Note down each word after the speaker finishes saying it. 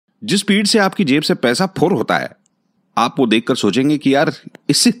जिस स्पीड से आपकी जेब से पैसा फुर होता है, आप वो देखकर सोचेंगे कि यार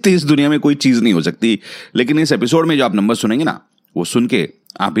इससे तेज दुनिया में कोई चीज नहीं हो सकती। लेकिन इस एपिसोड में जो आप नंबर सुनेंगे ना, वो सुन के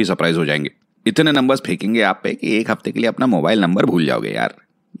आप भी सरप्राइज हो जाएंगे। इतने नंबर्स फेंकेंगे आप पे कि एक हफ्ते के लिए अपना मोबाइल नंबर भूल जाओगे यार।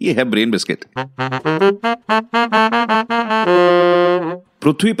 ये है ब्रेन बिस्किट।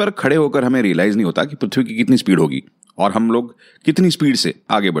 पृथ्वी पर खड़े होकर हमें रियलाइज नहीं होता कि पृथ्वी की कितनी स्पीड होगी और हम लोग कितनी स्पीड से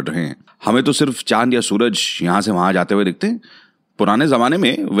आगे बढ़ रहे हैं। हमें तो सिर्फ चांद या सूरज यहां से वहां जाते हुए दिखते हैं। पुराने जमाने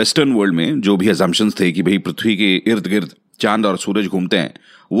में वेस्टर्न वर्ल्ड में जो भी अजम्पशंस थे कि भाई पृथ्वी के इर्द गिर्द चांद और सूरज घूमते हैं,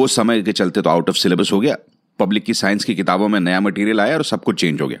 वो समय के चलते तो आउट ऑफ सिलेबस हो गया। पब्लिक की साइंस की किताबों में नया मटेरियल आया और सब कुछ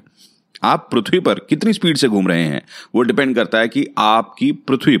चेंज हो गया। आप पृथ्वी पर कितनी स्पीड से घूम रहे हैं वो डिपेंड करता है कि आपकी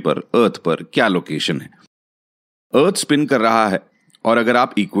पृथ्वी पर, अर्थ पर क्या लोकेशन है। अर्थ स्पिन कर रहा है और अगर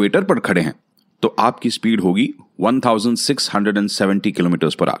आप इक्वेटर पर खड़े हैं तो आपकी स्पीड होगी 1670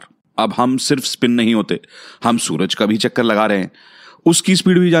 किलोमीटर पर आवर। अब हम सिर्फ स्पिन नहीं होते, हम सूरज का भी चक्कर लगा रहे हैं, उसकी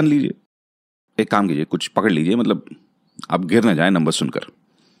स्पीड भी जान लीजिए। एक काम कीजिए, कुछ पकड़ लीजिए, मतलब आप गिर ना जाए नंबर सुनकर।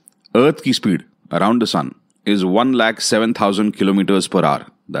 अर्थ की speed around the sun is 1,07,000 kilometre per hour.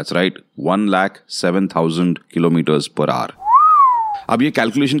 That's right, 1,07,000 kilometre per hour. अब ये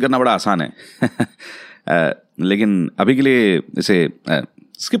कैलकुलेशन करना बड़ा आसान है लेकिन अभी के लिए इसे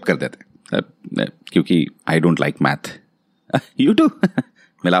स्किप कर देते हैं क्योंकि I don't like math. You too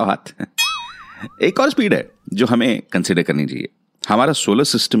मिलाओ हाथ। एक और स्पीड है जो हमें कंसिडर करनी चाहिए। हमारा solar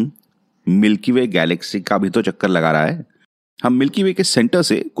system milky way galaxy का भी तो चक्कर लगा रहा है। हम मिल्की वे के सेंटर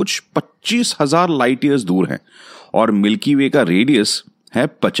से कुछ 25,000 लाइट ईयर्स दूर हैं और मिल्की वे का रेडियस है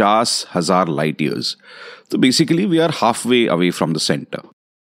 50,000 लाइट ईयर्स। तो basically we are half way away from the centre.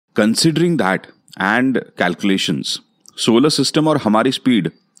 Considering that and calculations, solar system और हमारी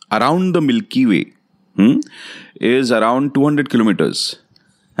speed around the milky way is around 200 kilometres.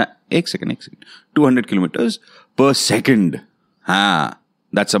 एक सेकेंड 200 किलोमीटर्स पर सेकेंड। हाँ,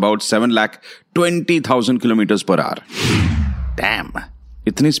 that's about 7,20,000 kilometres per hour. Damn,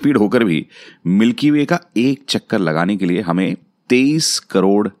 इतनी speed होकर भी milky वे का एक चक्कर लगाने के लिए हमें 23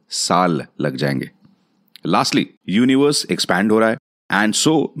 करोड़ साल लग जाएंगे। लास्टली, यूनिवर्स एक्सपैंड हो रहा है and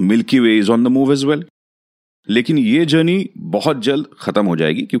so milky way is on the move as well. लेकिन ये जर्नी बहुत जल्द खत्म हो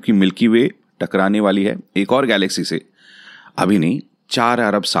जाएगी क्योंकि मिल्की वे टकराने वाली है एक और गैलेक्सी से। अभी नहीं, 4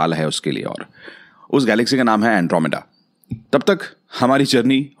 अरब साल है उसके लिए, और उस गैलेक्सी का नाम है एंड्रोमेडा। तब तक हमारी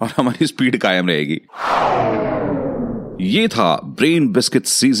जर्नी और हमारी स्पीड कायम रहेगी। ये था ब्रेन बिस्किट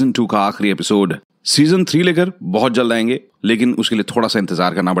सीजन 2 का आखिरी एपिसोड। सीजन 3 लेकर बहुत जल्द आएंगे, लेकिन उसके लिए थोड़ा सा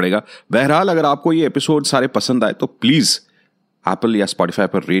इंतजार करना पड़ेगा। बहरहाल, अगर आपको ये एपिसोड सारे पसंद आए तो प्लीज एप्पल या स्पॉटिफाई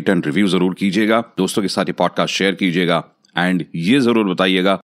पर रेट एंड रिव्यू जरूर कीजिएगा, दोस्तों के साथ ये पॉडकास्ट शेयर कीजिएगा एंड ये जरूर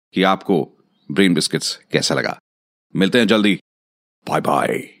बताइएगा कि आपको ब्रेन बिस्किट्स कैसा लगा। मिलते हैं जल्दी। Bye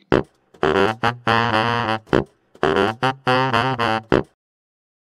bye.